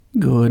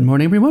Good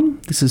morning,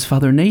 everyone. This is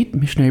Father Nate,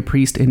 missionary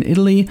priest in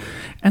Italy,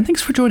 and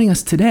thanks for joining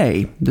us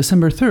today,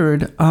 December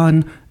 3rd,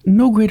 on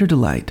No Greater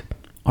Delight,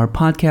 our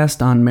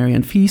podcast on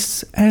Marian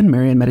feasts and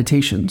Marian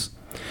meditations.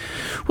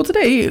 Well,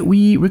 today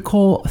we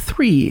recall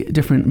 3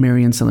 different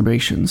Marian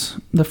celebrations.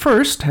 The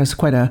first has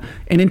quite an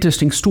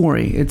interesting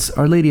story. It's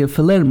Our Lady of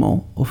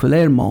Filermo, or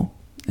Filermo.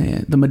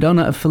 The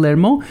Madonna of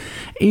Filermo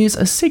is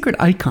a sacred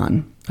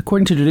icon.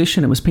 According to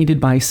tradition, it was painted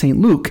by St.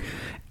 Luke,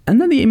 and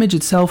then the image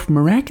itself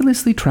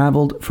miraculously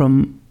traveled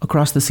from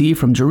across the sea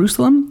from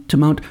Jerusalem to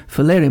Mount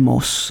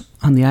Filermo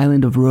on the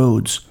island of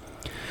Rhodes.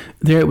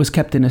 There it was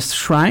kept in a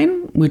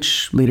shrine,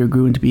 which later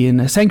grew into being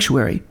a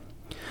sanctuary.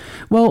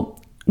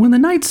 Well, when the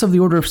Knights of the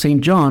Order of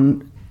St.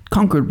 John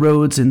conquered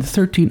Rhodes in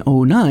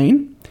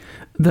 1309,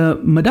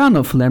 the Madonna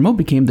of Filermo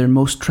became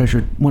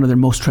one of their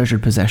most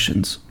treasured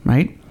possessions,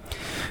 right?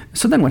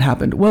 So then what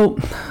happened? Well,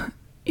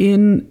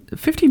 in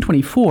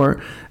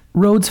 1524,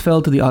 Rhodes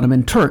fell to the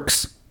Ottoman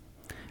Turks.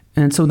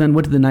 And so then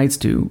what did the Knights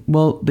do?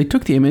 Well, they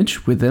took the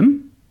image with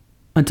them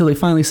until they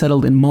finally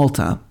settled in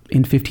Malta in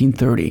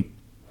 1530.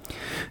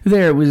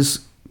 There it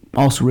was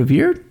also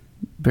revered,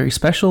 very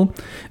special.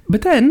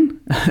 But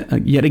then,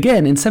 yet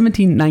again, in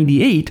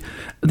 1798,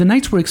 the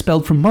Knights were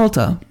expelled from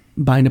Malta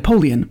by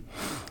Napoleon.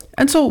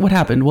 And so what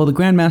happened? Well, the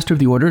Grand Master of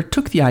the Order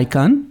took the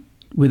icon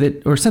with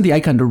it, or sent the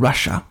icon to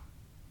Russia,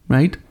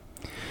 right?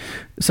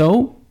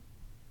 So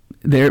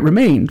there it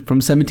remained from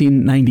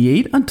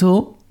 1798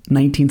 until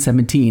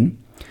 1917.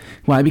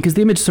 Why? Because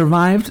the image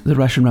survived the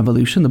Russian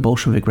Revolution, the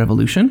Bolshevik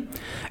Revolution.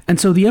 And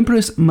so the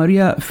Empress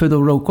Maria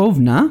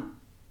Fedorokovna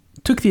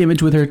took the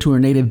image with her to her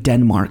native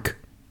Denmark.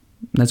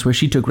 That's where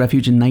she took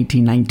refuge in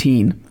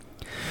 1919.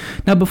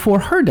 Now, before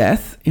her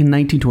death in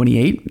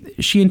 1928,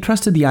 she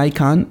entrusted the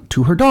icon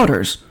to her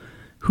daughters,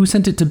 who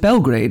sent it to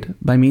Belgrade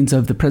by means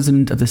of the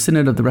president of the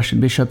Synod of the Russian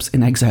Bishops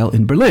in exile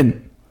in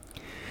Berlin.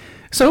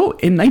 So,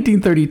 in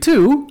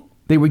 1932,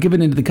 they were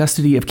given into the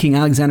custody of King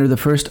Alexander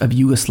I of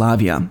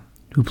Yugoslavia,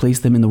 who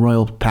placed them in the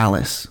royal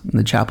palace, in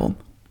the chapel.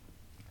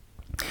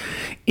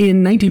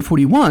 In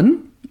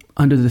 1941,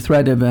 under the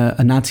threat of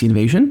a Nazi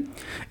invasion,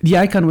 the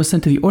icon was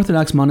sent to the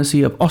Orthodox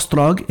monastery of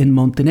Ostrog in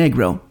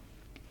Montenegro.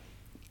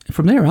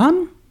 From there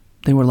on,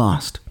 they were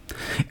lost.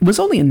 It was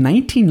only in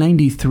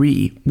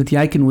 1993 that the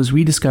icon was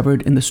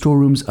rediscovered in the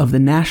storerooms of the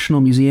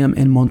National Museum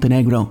in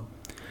Montenegro.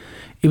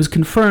 It was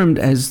confirmed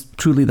as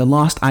truly the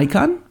lost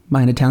icon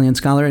by an Italian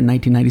scholar in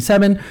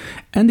 1997,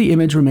 and the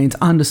image remains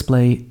on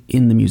display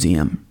in the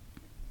museum.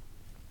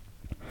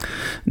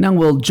 Now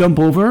we'll jump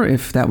over,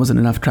 if that wasn't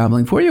enough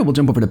traveling for you, we'll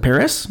jump over to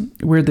Paris,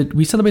 where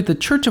we celebrate the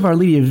Church of Our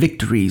Lady of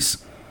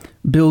Victories,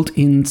 built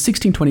in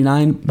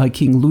 1629 by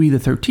King Louis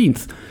XIII,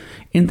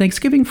 in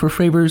thanksgiving for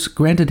favors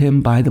granted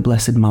him by the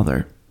Blessed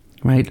Mother,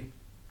 right?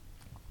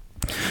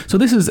 So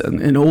this is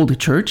an old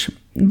church,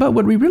 but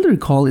what we really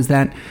recall is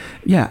that,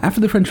 after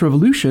the French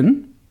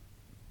Revolution,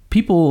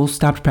 people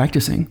stopped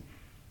practicing.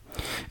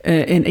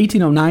 In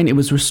 1809, it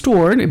was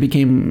restored. It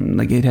became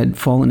like it had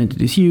fallen into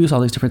disuse,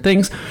 all these different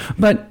things.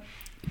 But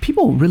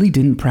people really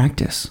didn't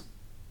practice.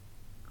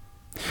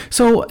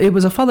 So it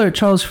was a Father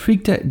Charles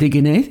Fricte de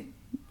Guenet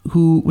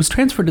who was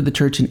transferred to the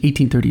church in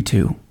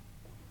 1832.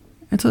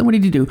 And so then what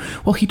did he do?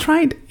 Well, he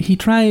tried,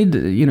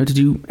 to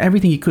do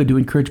everything he could to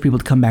encourage people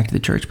to come back to the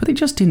church, but they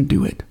just didn't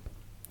do it.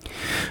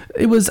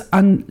 It was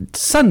on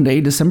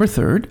Sunday, December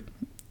 3rd,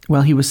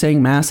 while he was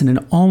saying Mass in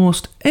an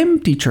almost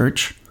empty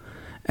church,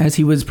 as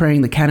he was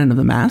praying the canon of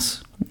the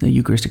Mass, the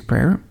Eucharistic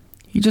prayer,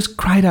 he just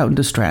cried out in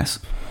distress.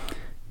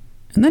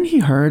 And then he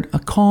heard a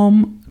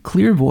calm,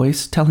 clear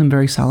voice tell him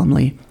very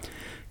solemnly,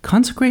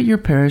 "Consecrate your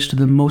parish to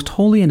the most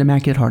holy and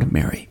immaculate heart of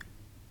Mary."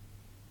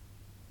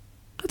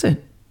 That's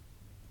it.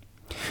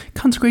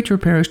 Consecrate your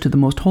parish to the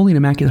most holy and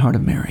immaculate heart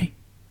of Mary.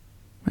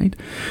 Right?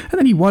 And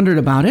then he wondered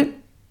about it.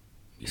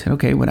 He said,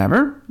 okay,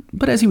 whatever.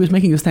 But as he was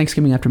making his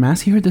thanksgiving after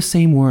Mass, he heard the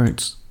same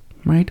words,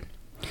 right?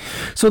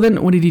 So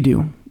then what did he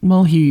do?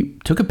 Well, he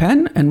took a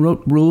pen and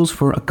wrote rules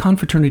for a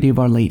confraternity of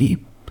Our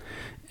Lady.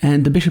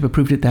 And the bishop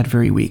approved it that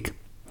very week.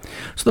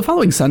 So the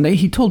following Sunday,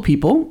 he told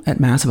people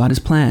at Mass about his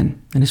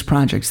plan and his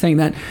project, saying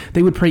that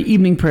they would pray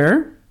evening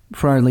prayer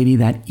for Our Lady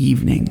that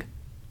evening.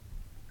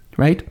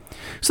 Right?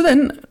 So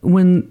then,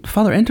 when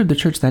Father entered the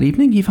church that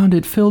evening, he found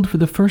it filled for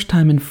the first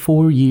time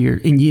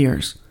in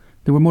years.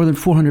 There were more than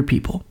 400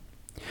 people.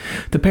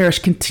 The parish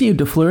continued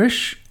to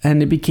flourish,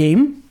 and it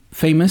became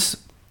famous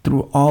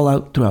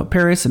throughout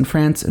Paris and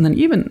France, and then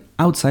even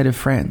outside of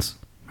France,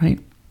 right?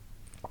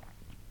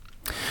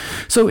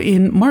 So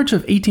in March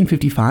of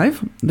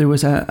 1855, there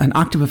was an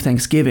octave of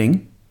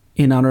thanksgiving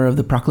in honor of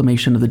the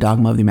proclamation of the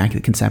dogma of the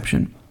Immaculate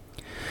Conception.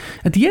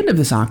 At the end of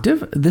this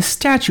octave, the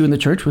statue in the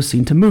church was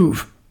seen to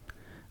move.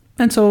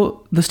 And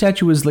so the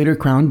statue was later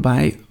crowned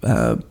by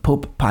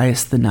Pope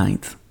Pius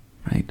IX,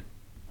 right?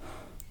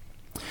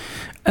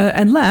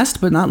 And last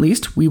but not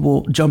least, we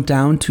will jump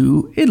down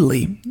to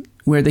Italy,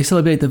 where they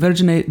celebrate the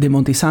Vergine de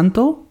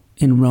Montesanto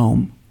in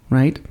Rome,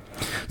 right?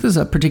 This is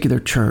a particular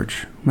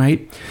church,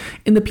 right?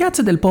 In the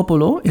Piazza del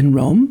Popolo in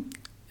Rome,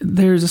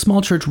 there's a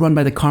small church run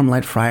by the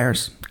Carmelite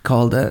friars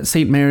called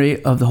Saint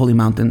Mary of the Holy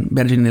Mountain,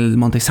 Vergine del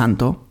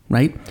Montesanto,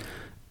 right?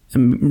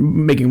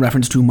 Making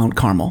reference to Mount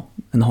Carmel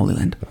in the Holy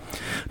Land.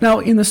 Now,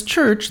 in this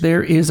church,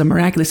 there is a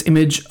miraculous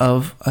image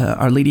of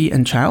Our Lady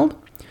and Child,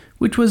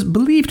 which was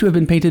believed to have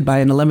been painted by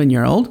an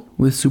 11-year-old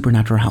with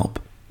supernatural help,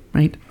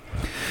 right?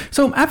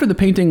 So after the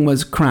painting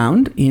was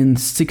crowned in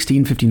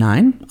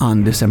 1659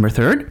 on December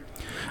 3rd,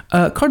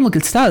 Cardinal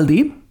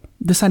Castaldi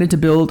decided to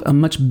build a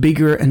much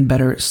bigger and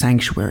better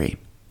sanctuary.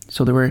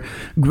 So there were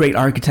great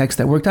architects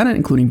that worked on it,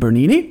 including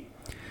Bernini.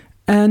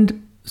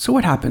 And so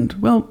what happened?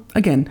 Well,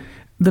 again,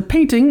 the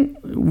painting,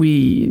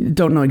 we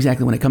don't know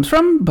exactly when it comes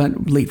from,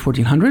 but late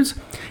 1400s,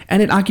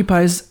 and it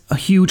occupies a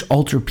huge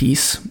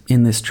altarpiece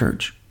in this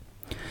church.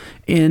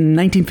 In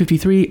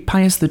 1953,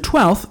 Pius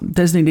XII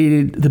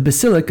designated the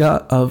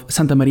Basilica of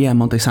Santa Maria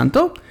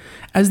Montesanto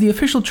as the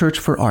official church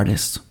for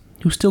artists,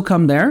 who still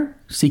come there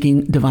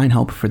seeking divine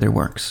help for their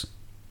works.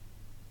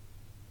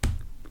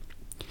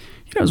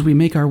 As we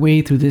make our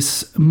way through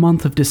this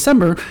month of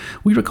December,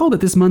 we recall that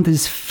this month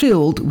is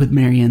filled with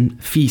Marian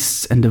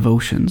feasts and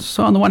devotions.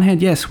 So on the one hand,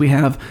 yes, we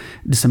have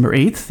December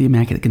 8th, the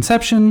Immaculate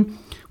Conception.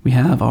 We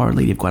have Our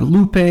Lady of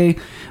Guadalupe.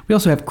 We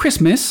also have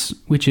Christmas,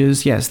 which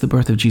is, yes, the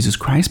birth of Jesus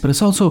Christ, but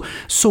it's also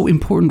so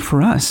important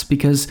for us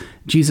because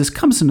Jesus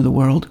comes into the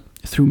world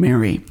through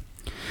Mary.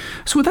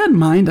 So with that in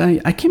mind,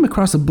 I came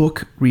across a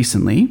book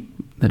recently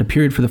that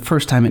appeared for the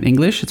first time in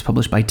English. It's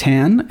published by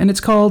Tan, and it's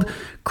called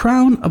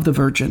Crown of the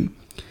Virgin,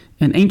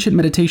 an ancient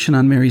meditation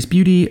on Mary's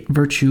beauty,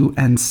 virtue,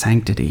 and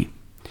sanctity.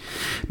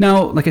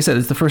 Now, like I said,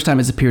 it's the first time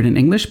it's appeared in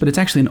English, but it's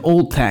actually an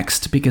old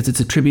text because it's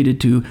attributed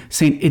to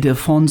Saint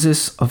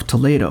Ildefonsus of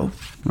Toledo,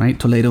 right?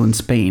 Toledo in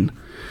Spain.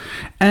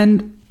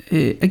 And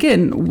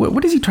again,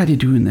 what does he try to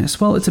do in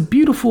this? Well, it's a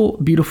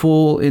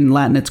beautiful, in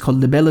Latin, it's called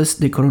Libellus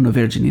de Corona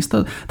Virginis,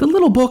 the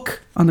little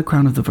book on the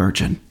crown of the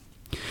Virgin.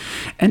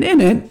 And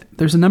in it,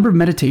 there's a number of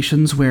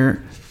meditations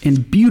where,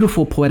 in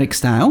beautiful poetic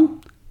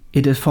style,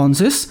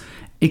 Ildefonsus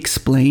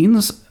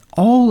explains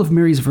all of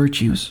Mary's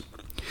virtues.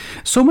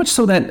 So much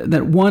so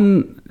that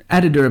one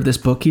editor of this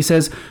book, he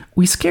says,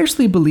 "We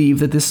scarcely believe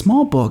that this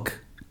small book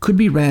could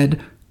be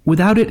read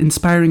without it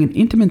inspiring an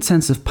intimate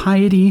sense of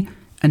piety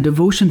and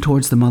devotion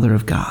towards the Mother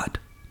of God."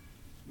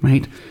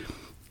 Right?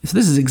 So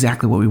this is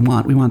exactly what we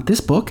want. We want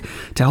this book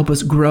to help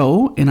us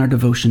grow in our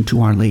devotion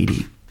to Our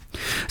Lady.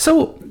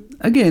 So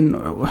again,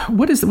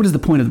 what is the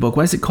point of the book?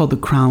 Why is it called The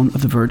Crown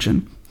of the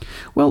Virgin?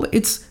 Well,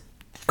 it's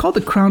called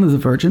the Crown of the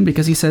Virgin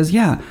because he says,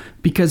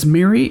 because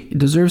Mary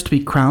deserves to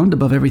be crowned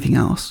above everything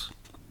else.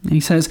 And he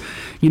says,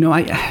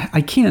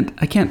 I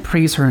can't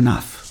praise her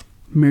enough.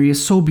 Mary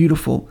is so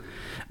beautiful,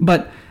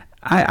 but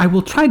I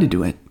will try to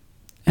do it.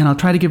 And I'll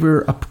try to give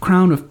her a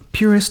crown of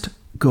purest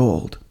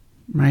gold,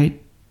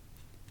 right?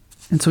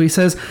 And so he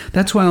says,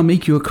 that's why I'll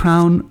make you a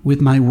crown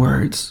with my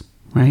words,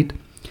 right?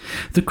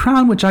 The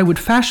crown which I would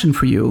fashion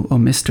for you, O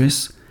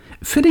mistress,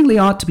 fittingly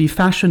ought to be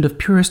fashioned of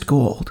purest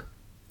gold.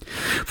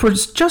 For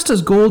just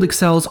as gold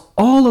excels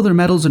all other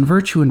metals in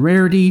virtue and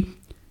rarity,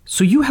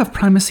 so you have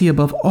primacy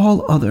above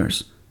all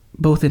others,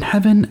 both in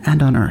heaven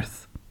and on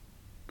earth.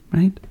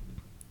 Right?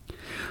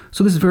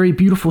 So this very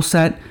beautiful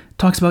set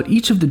talks about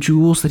each of the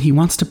jewels that he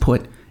wants to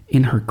put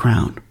in her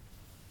crown.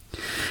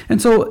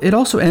 And so it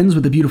also ends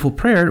with a beautiful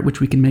prayer,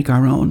 which we can make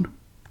our own.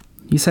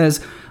 He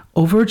says,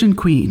 O Virgin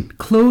Queen,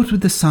 clothed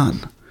with the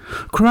sun,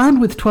 crowned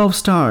with 12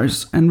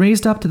 stars, and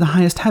raised up to the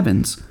highest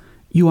heavens,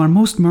 you are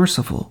most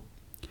merciful.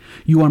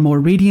 You are more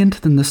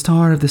radiant than the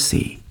star of the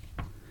sea.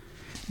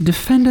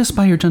 Defend us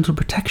by your gentle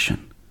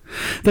protection,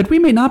 that we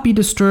may not be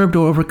disturbed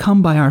or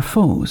overcome by our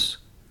foes,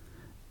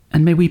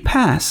 and may we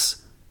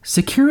pass,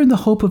 secure in the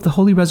hope of the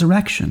holy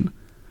resurrection,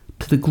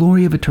 to the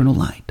glory of eternal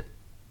light.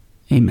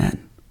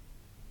 Amen.